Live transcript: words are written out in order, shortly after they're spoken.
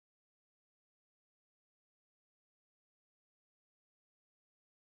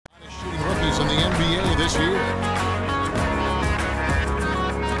this year.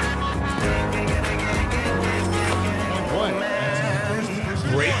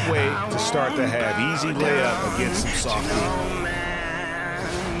 Great way to start the half. Easy layup against some soft D.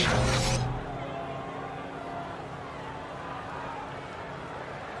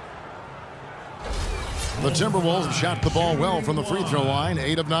 The Timberwolves shot the ball well from the free throw line,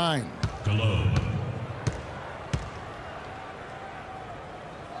 8 of 9.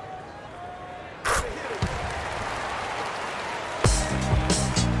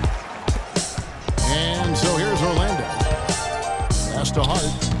 And so here's Orlando. Pass to Hart.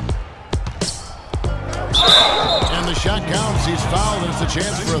 And the shot counts. He's fouled, and it's a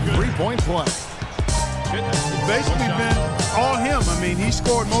chance for a three-point play. It's basically been all him. I mean, he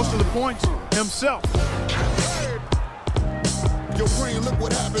scored most of the points himself. Yo, Green, look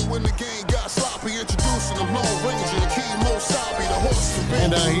what happened when the game got sloppy. Introducing the long range and the key Mosabi, the horse.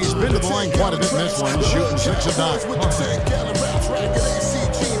 And he's been to the line quite a bit in this one, shooting 6 of 9. With the 10-gallon raps, racket,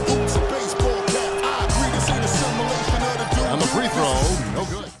 ACG, boots, and baseball cap. I agree to see the simulation of the dude. And the free throw, no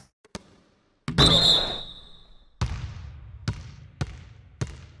good.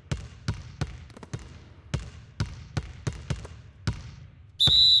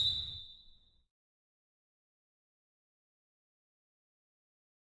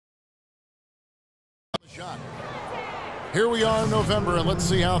 Shot. Here we are in November, and let's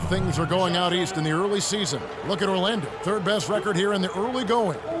see how things are going out east in the early season. Look at Orlando, third best record here in the early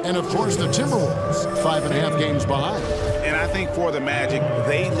going. And of course the Timberwolves, 5.5 games behind. And I think for the Magic,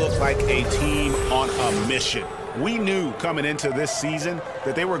 they look like a team on a mission. We knew coming into this season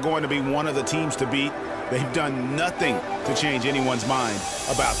that they were going to be one of the teams to beat. They've done nothing to change anyone's mind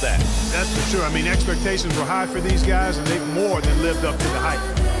about that. That's for sure. I mean, expectations were high for these guys, and they've more than lived up to the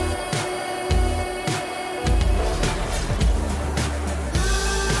hype.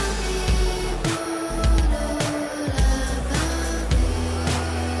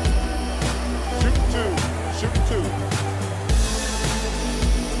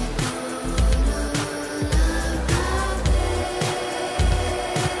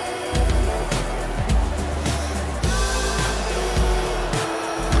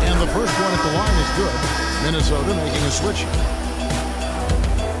 First one at the line is good. Minnesota making a switch.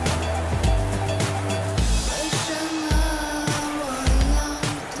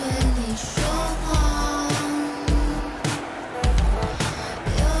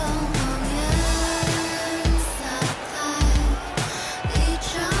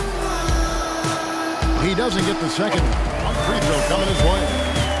 He doesn't get the second free throw coming his way.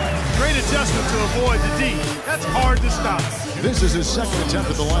 Great adjustment to avoid the D. That's hard to stop. This is his second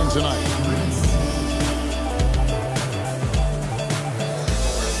attempt at the line tonight.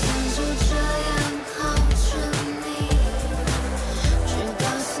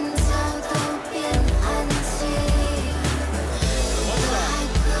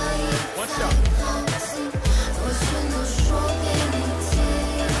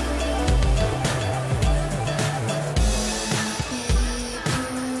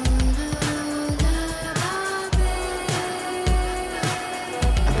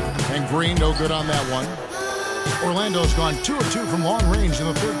 Green, no good on that one. Orlando's gone 2 of 2 from long range in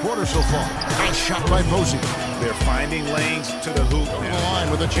the third quarter so far. Nice shot by Posey. They're finding lanes to the hoop. Over the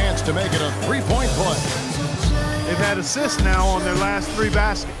line with a chance to make it a three-point play. They've had assists now on their last 3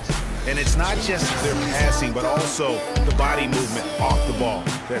 baskets. And it's not just their passing, but also the body movement off the ball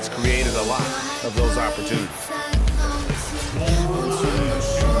that's created a lot of those opportunities.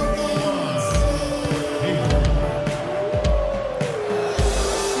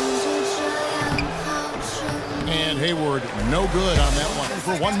 Hayward, no good on that one.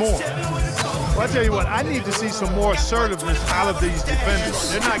 For one more. Well, I tell you what, I need to see some more assertiveness out of these defenders.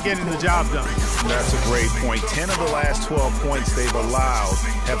 They're not getting the job done. That's a great point. 10 of the last 12 points they've allowed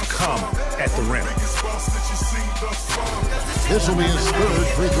have come at the rim. This will be his third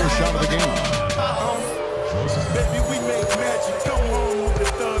free throw shot of the game. Baby, we make magic. Come on with the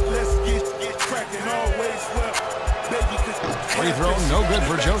thug. Let's get cracking always well. Free throw, no good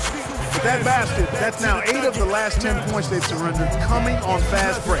for Joseph. But that basket, that's now 8 of the last 10 points they've surrendered coming on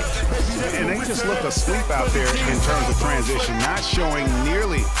fast breaks. And they just look asleep out there in terms of transition, not showing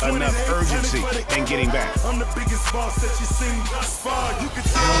nearly enough urgency in getting back. I'm the biggest boss that you've seen thus far. You can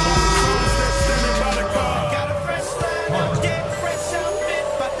see by the car. Got a fresh style, get fresh outfit,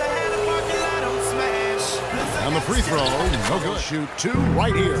 but the head of parking lot on smash. And the free throw, no good. Shoot 2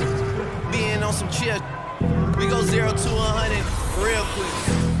 right here. Being on some chill, we go 0 to 100 real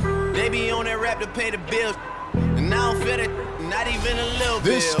quick. They be on that rap to pay the bill, and I don't feel it, not even a little bit.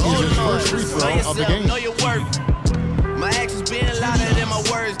 This is his first free throw of the game. Know your worth. My actions being louder than my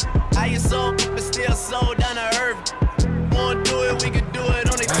words. I so, but still so down to earth. Wanna do it, we could do it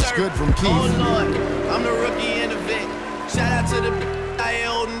on the That's turf. good from Keith. Oh Lord, I'm the rookie and the vet. Shout out to the I ain't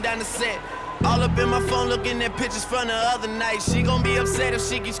holding down the set. All up in my phone looking at pictures from the other night. She gon' be upset if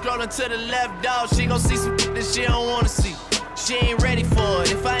she keeps scrolling to the left, dog. She gon' see some that she don't wanna see. She ain't ready for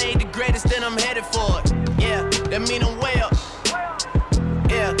it. If I ain't the greatest, then I'm headed for it. Yeah, that mean I'm way up.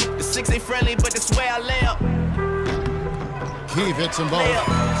 Yeah, the 6 ain't friendly, but that's where I lay up. Keith hits them both.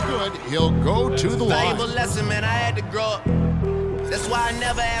 That's good. He'll go to the line. Valuable lesson, man. I had to grow up. That's why I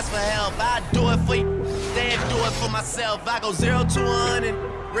never ask for help. I do it for you, then do it for myself. I go 0 to 100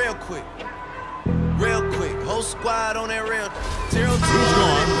 real quick. Real quick. Whole squad on that real 0 to 100. He's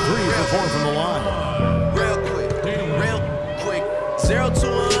gone 3 for 4 from the line. Real quick. Real quick. 0 to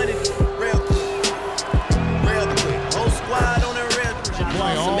 100 real quick. Real quick. Whole squad on that real.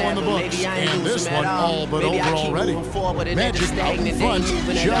 Play all in the books, and this one all but over already. Magic out in front,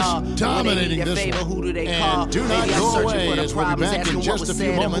 just dominating this one. And do not go away, as we'll be back in just a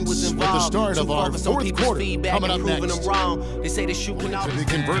few moments with the start of our fourth quarter coming up next. If he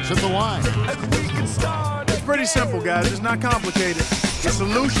converts at the line. It's pretty simple, guys. It's not complicated. The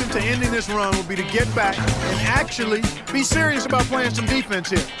solution to ending this run will be to get back and actually be serious about playing some defense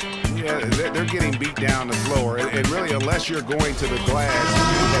here. Yeah, they're getting beat down the floor. And really, unless you're going to the glass,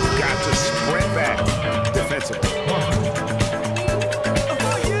 you have got to sprint back defensively.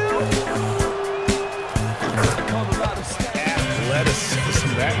 Athleticism.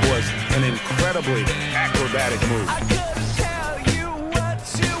 That was an incredibly acrobatic move.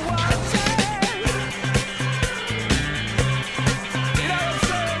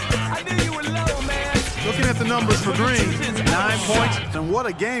 Looking at the numbers for Green, 9 points, and what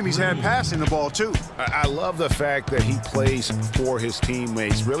a game he's had passing the ball, too. I love the fact that he plays for his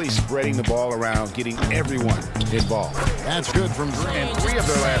teammates, really spreading the ball around, getting everyone involved. That's good from Green. And 3 of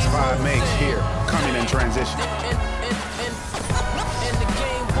their last 5 makes here coming in transition. And the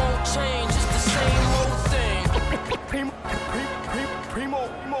game won't change, it's the same old thing.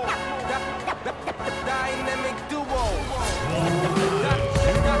 Dynamic duo.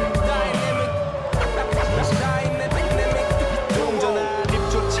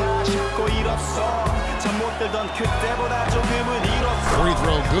 Free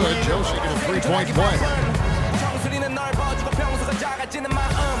throw good. Josie get a 3-point play.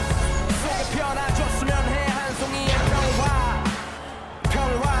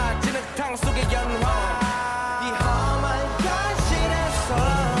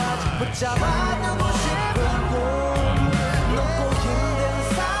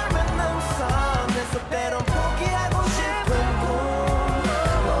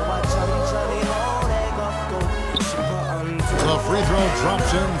 The free throw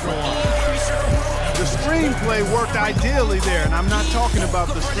drops in for. The screenplay worked ideally there, and I'm not talking about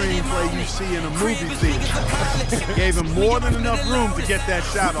the screenplay you see in a movie theater. Gave him more than enough room to get that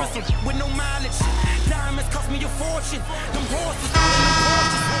shot off. With no mileage, diamonds cost me a fortune. Them horses,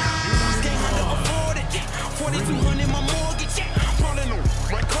 can't afford it. 4,200 my mortgage, rolling on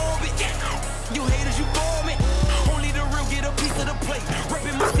right Corbett. You haters, you bore me. Only the real get a piece of the plate.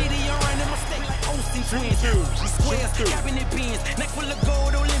 Repping my city, I'm running my state like Austin twins. Squares, cabinet pins, neck full of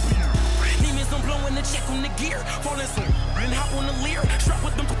gold Olympian. Demons, I'm blowing the check on the gear. Falling soon, and hop on the leer. Strap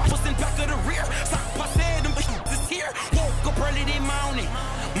with them poppers in back of the rear. Stop, I said them is here. Woke up early, they mounting.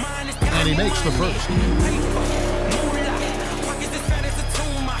 Mine is And he makes the first. Pockets as fat as a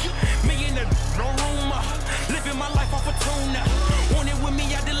tumor. Me in the no room. Living my life off a tuna. Want it with me,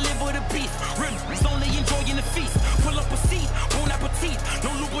 I deliver the beef. Ribs only enjoying the feast. Pull up a seat, bon appetit.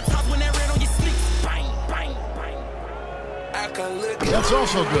 No Louboutins when that red on your sleep. Bang, bang, bang. That's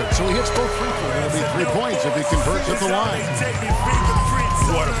also good. So he hits both free throws. It'll be 3 points if he converts at the line.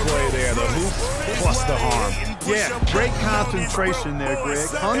 What a play there. The hoop plus the harm. Yeah, great concentration there, Greg.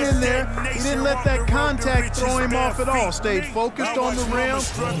 Hung in there. He didn't let that contact throw him off at all. Stayed focused on the rim,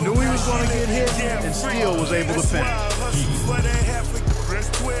 knew he was going to get hit, and still was able to finish.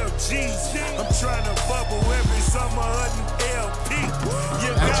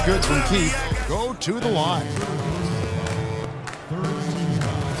 That's good from Keith. Go to the line.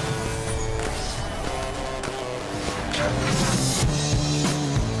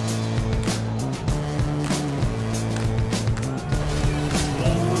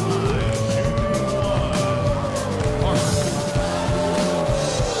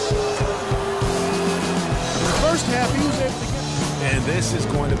 And this is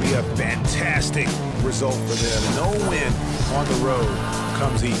going to be a fantastic result for them. No win on the road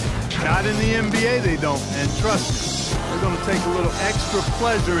comes easy. Not in the NBA, they don't. And trust me, they're going to take a little extra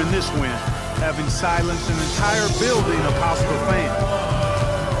pleasure in this win, having silenced an entire building of hostile fans.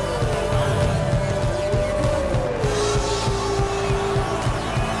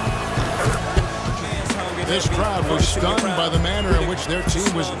 This crowd was stunned by the manner in which their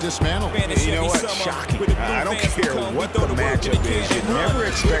team was dismantled. You know what? Shocking. I don't care what the matchup is. You never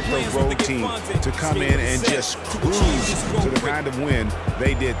expect a road team to come in and just cruise to the kind of win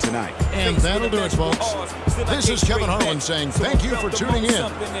they did tonight. And that'll do it, folks. This is Kevin Harlan saying thank you for tuning in.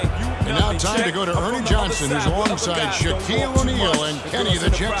 And now time to go to Ernie Johnson, who's alongside Shaquille O'Neal and Kenny the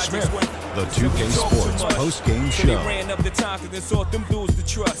Jet Smith. The 2K Sports post-game show.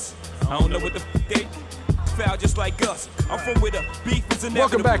 I don't know what the they foul just like us. I'm from where the beef is inevitable.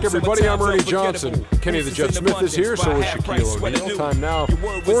 Welcome back, everybody. I'm Ernie Johnson. Kenny the Jet Smith is here, so is Shaquille O'Neal. Time now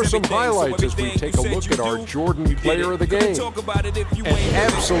for some highlights as we take a look at our Jordan Player of the Game. An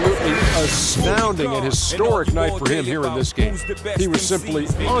absolutely astounding and historic night for him here in this game. He was simply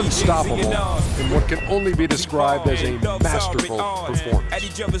unstoppable in what can only be described as a masterful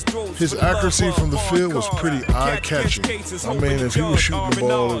performance. His accuracy from the field was pretty eye-catching. I mean, if he was shooting the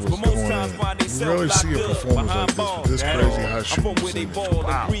ball, it was going in. You rarely see a performance like this with this crazy high shooting percentage.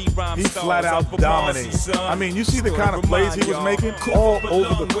 Wow. He flat out dominated. I mean, you see the kind of plays he was making all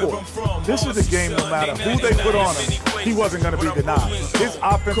over the court. This is a game, no matter who they put on him, he wasn't going to be denied. His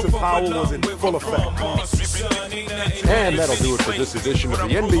offensive power was in full effect. And that'll do it for this edition of the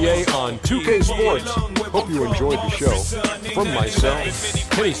NBA on 2K Sports. Hope you enjoyed the show. From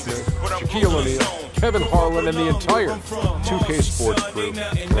myself, Kenny Smith, Shaquille O'Neal, Kevin Harlan, and the entire 2K Sports crew.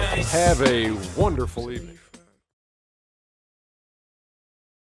 Have a wonderful evening.